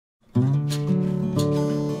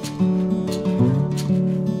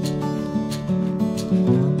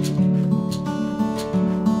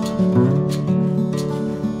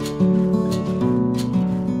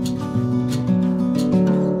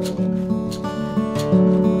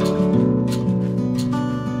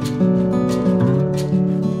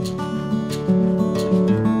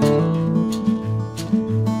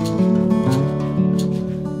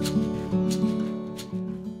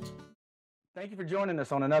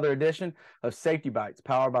us on another edition of Safety Bytes,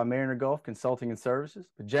 powered by Mariner Gulf Consulting and Services,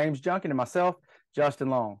 with James Junkin and myself, Justin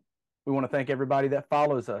Long. We want to thank everybody that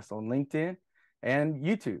follows us on LinkedIn and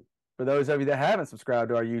YouTube. For those of you that haven't subscribed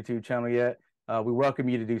to our YouTube channel yet, we welcome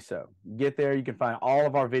you to do so. Get there, you can find all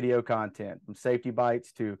of our video content, from Safety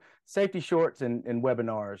Bytes to safety shorts and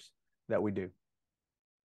webinars that we do.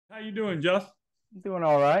 How you doing, Justin? Doing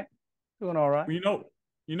all right. Doing all right.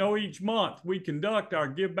 You know, each month we conduct our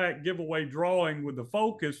Give Back Giveaway drawing with the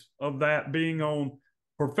focus of that being on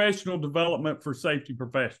professional development for safety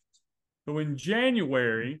professionals. So in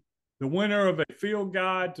January, the winner of a field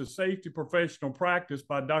guide to safety professional practice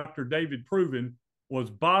by Dr. David Proven was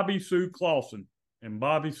Bobby Sue Clausen. And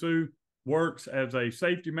Bobby Sue works as a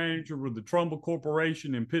safety manager with the Trumbull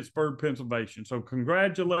Corporation in Pittsburgh, Pennsylvania. So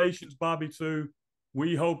congratulations, Bobby Sue.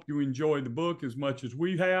 We hope you enjoy the book as much as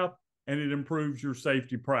we have, and it improves your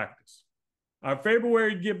safety practice. Our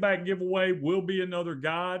February Give Back giveaway will be another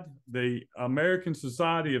guide, the American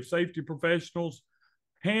Society of Safety Professionals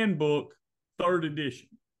Handbook, 3rd edition.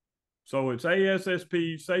 So it's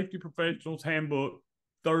ASSP, Safety Professionals Handbook,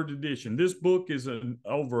 3rd edition. This book is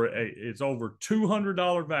over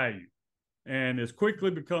 $200 value, and has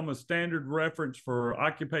quickly become a standard reference for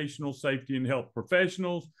occupational safety and health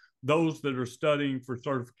professionals, those that are studying for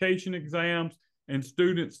certification exams, and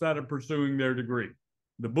students that are pursuing their degree.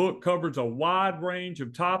 The book covers a wide range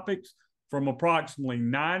of topics from approximately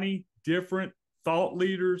 90 different thought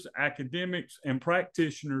leaders, academics, and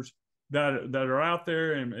practitioners that are out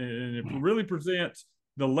there, and it really presents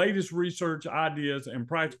the latest research ideas and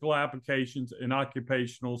practical applications in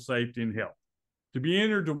occupational safety and health. To be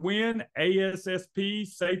entered to win ASSP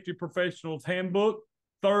Safety Professionals Handbook,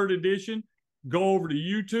 3rd edition, go over to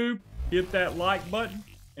YouTube, hit that like button,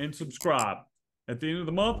 and subscribe. At the end of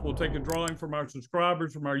the month, we'll take a drawing from our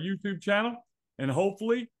subscribers from our YouTube channel, and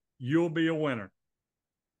hopefully you'll be a winner.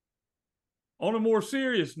 On a more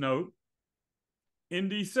serious note, in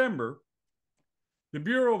December, the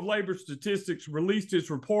Bureau of Labor Statistics released its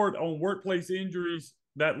report on workplace injuries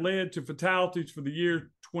that led to fatalities for the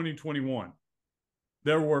year 2021.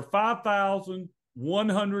 There were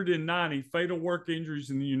 5,190 fatal work injuries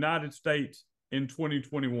in the United States in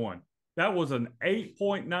 2021. That was an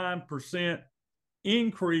 8.9%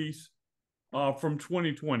 increase from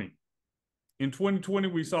 2020. In 2020,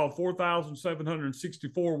 we saw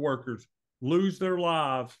 4,764 workers lose their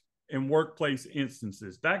lives in workplace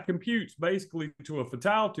instances. That computes basically to a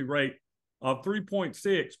fatality rate of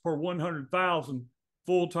 3.6 per 100,000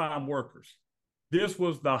 full-time workers. This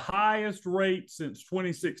was the highest rate since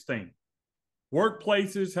 2016.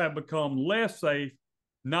 Workplaces have become less safe,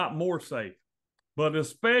 not more safe, but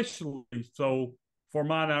especially so for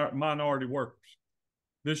minority workers.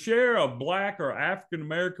 The share of Black or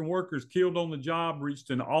African-American workers killed on the job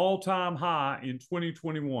reached an all-time high in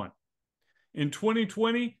 2021. In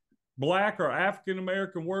 2020, Black or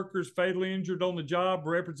African-American workers fatally injured on the job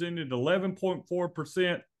represented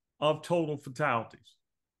 11.4% of total fatalities.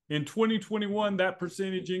 In 2021, that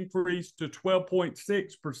percentage increased to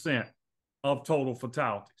 12.6% of total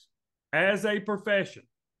fatalities. As a profession,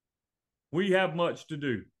 we have much to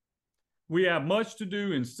do. We have much to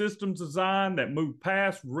do in systems design that move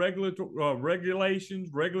past regulations,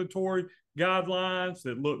 regulatory guidelines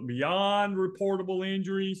that look beyond reportable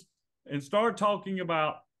injuries, and start talking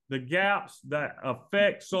about the gaps that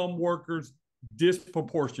affect some workers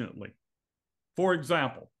disproportionately. For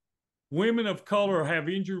example, women of color have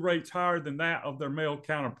injury rates higher than that of their male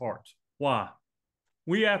counterparts. Why?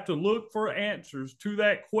 We have to look for answers to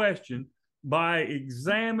that question by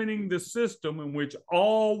examining the system in which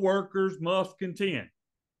all workers must contend.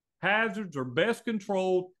 Hazards are best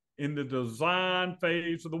controlled in the design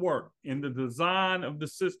phase of the work, in the design of the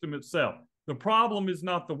system itself. The problem is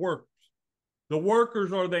not the workers. The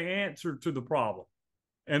workers are the answer to the problem.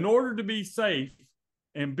 In order to be safe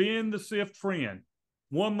and bend the SIF trend,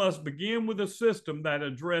 one must begin with a system that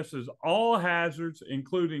addresses all hazards,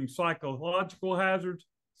 including psychological hazards,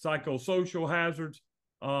 psychosocial hazards,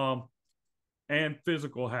 and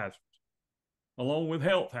physical hazards, along with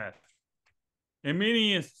health hazards. In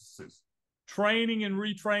many instances, training and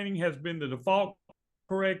retraining has been the default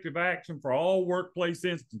corrective action for all workplace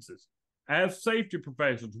instances. As safety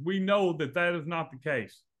professionals, we know that that is not the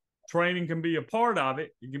case. Training can be a part of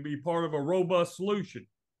it. It can be part of a robust solution,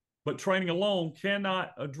 but training alone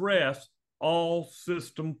cannot address all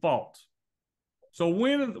system faults. So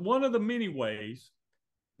one of the many ways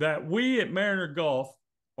that we at Mariner Gulf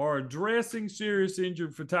are addressing serious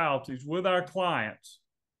injury fatalities with our clients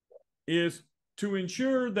is to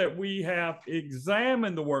ensure that we have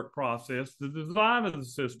examined the work process, the design of the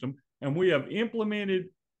system, and we have implemented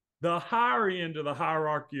the higher end of the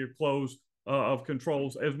hierarchy of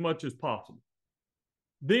controls as much as possible.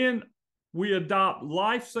 Then we adopt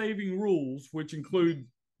life-saving rules, which include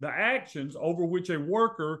the actions over which a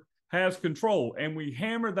worker has control. And we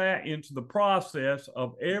hammer that into the process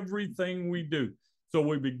of everything we do. So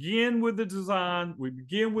we begin with the design, we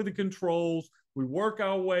begin with the controls, we work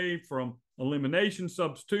our way from elimination,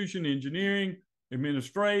 substitution, engineering,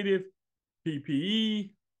 administrative,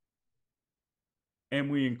 PPE, and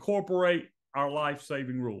we incorporate our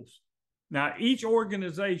life-saving rules. Now, each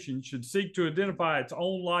organization should seek to identify its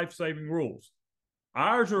own life-saving rules.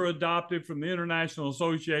 Ours are adopted from the International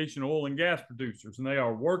Association of Oil and Gas Producers, and they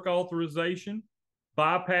are work authorization,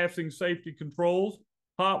 bypassing safety controls,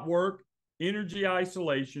 hot work, energy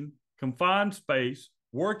isolation, confined space,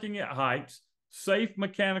 working at heights, safe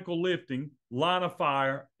mechanical lifting, line of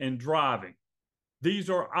fire, and driving. These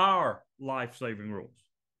are our life-saving rules.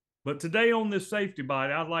 But today on this Safety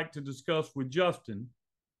Bite, I'd like to discuss with Justin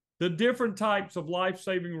the different types of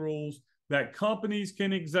life-saving rules that companies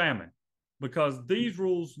can examine, because these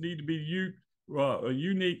rules need to be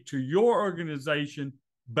unique to your organization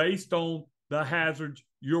based on the hazards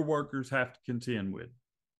your workers have to contend with.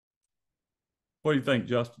 What do you think,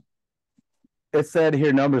 Justin? It's sad to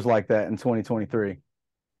hear numbers like that in 2023.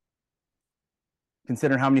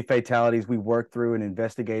 Considering how many fatalities we worked through and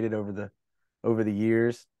investigated over the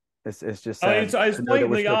years, it's just sad. It's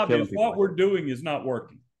blatantly obvious what we're doing is not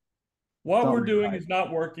working. What we're doing is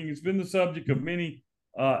not working. It's been the subject of many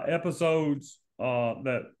episodes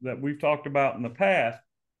that we've talked about in the past.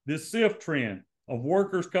 This shift trend of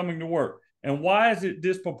workers coming to work, and why is it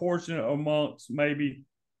disproportionate amongst maybe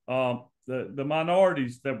the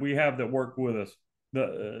minorities that we have that work with us?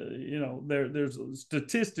 There's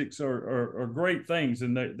statistics are great things,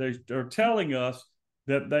 and they're telling us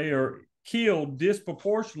that they are killed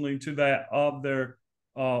disproportionately to that of their,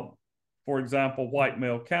 for example, white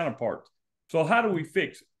male counterparts. So how do we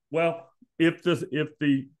fix it? Well, if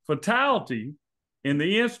the fatality in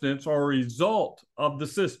the instance are a result of the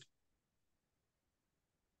system,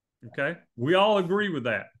 okay, we all agree with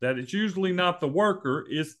that it's usually not the worker,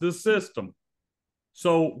 it's the system.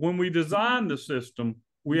 So when we design the system,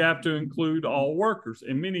 we have to include all workers.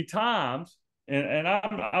 And many times, and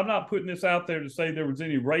I'm not putting this out there to say there was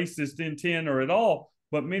any racist intent or at all,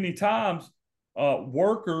 but many times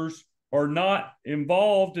workers are not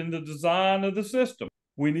involved in the design of the system.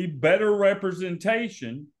 We need better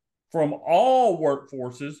representation from all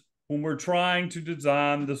workforces when we're trying to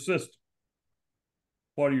design the system.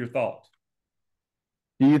 What are your thoughts?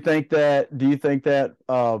 Do you think that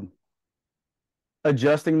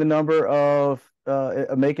adjusting the number of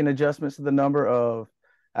making adjustments to the number of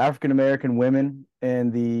African American women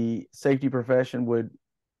in the safety profession would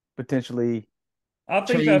potentially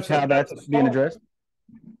change how that's being addressed?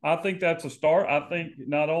 I think that's a start. I think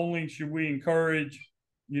not only should we encourage,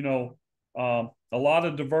 a lot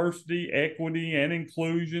of diversity, equity, and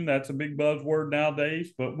inclusion. That's a big buzzword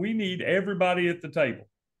nowadays, but we need everybody at the table.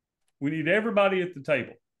 We need everybody at the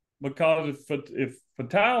table, because if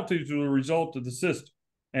fatalities are the result of the system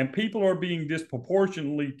and people are being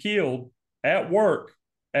disproportionately killed at work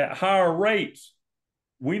at higher rates,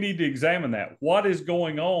 we need to examine that. What is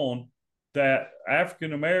going on that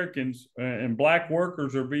African Americans and Black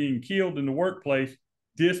workers are being killed in the workplace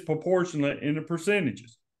disproportionately in the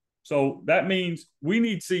percentages? So that means we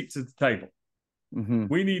need seats at the table. Mm-hmm.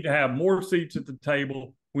 We need to have more seats at the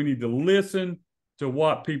table. We need to listen to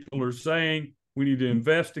what people are saying. We need to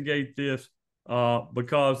investigate this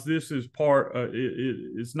because this is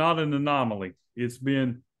it's not an anomaly. It's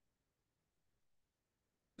been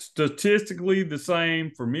statistically the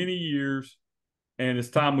same for many years, and it's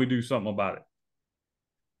time we do something about it.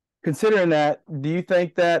 Considering that, what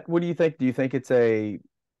do you think? Do you think it's a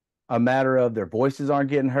matter of their voices aren't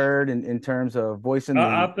getting heard in terms of voicing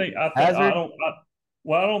the hazard? I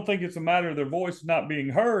don't think it's a matter of their voice not being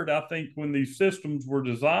heard. I think when these systems were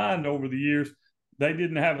designed over the years, they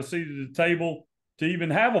didn't have a seat at the table to even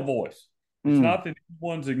have a voice. It's not that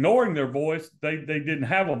anyone's ignoring their voice. They didn't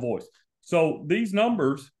have a voice. So these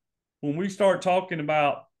numbers, when we start talking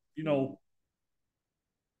about,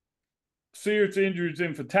 serious injuries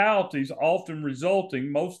and fatalities often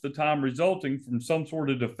most of the time resulting from some sort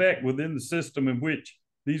of defect within the system in which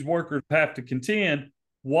these workers have to contend,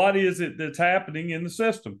 what is it that's happening in the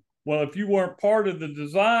system? Well, if you weren't part of the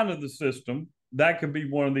design of the system, that could be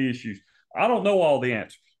one of the issues. I don't know all the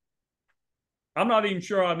answers. I'm not even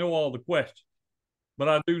sure I know all the questions, but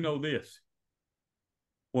I do know this.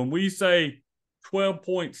 When we say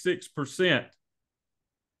 12.6%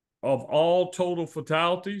 of all total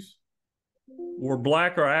fatalities were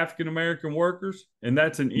Black or African-American workers, and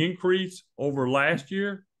that's an increase over last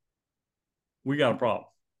year, we got a problem.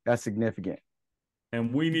 That's significant.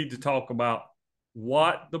 And we need to talk about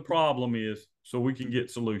what the problem is so we can get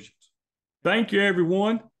solutions. Thank you,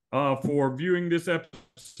 everyone, for viewing this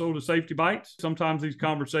episode of Safety Bytes. Sometimes these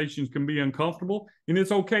conversations can be uncomfortable, and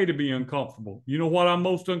it's okay to be uncomfortable. You know what I'm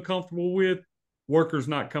most uncomfortable with? Workers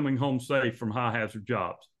not coming home safe from high-hazard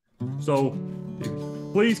jobs. So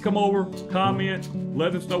please come over, comment,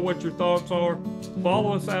 let us know what your thoughts are.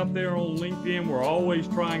 Follow us out there on LinkedIn. We're always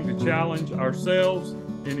trying to challenge ourselves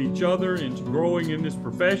and each other into growing in this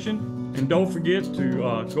profession. And don't forget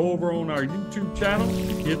to go over on our YouTube channel,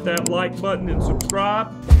 hit that like button and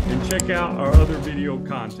subscribe, and check out our other video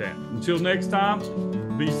content. Until next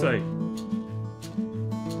time, be safe.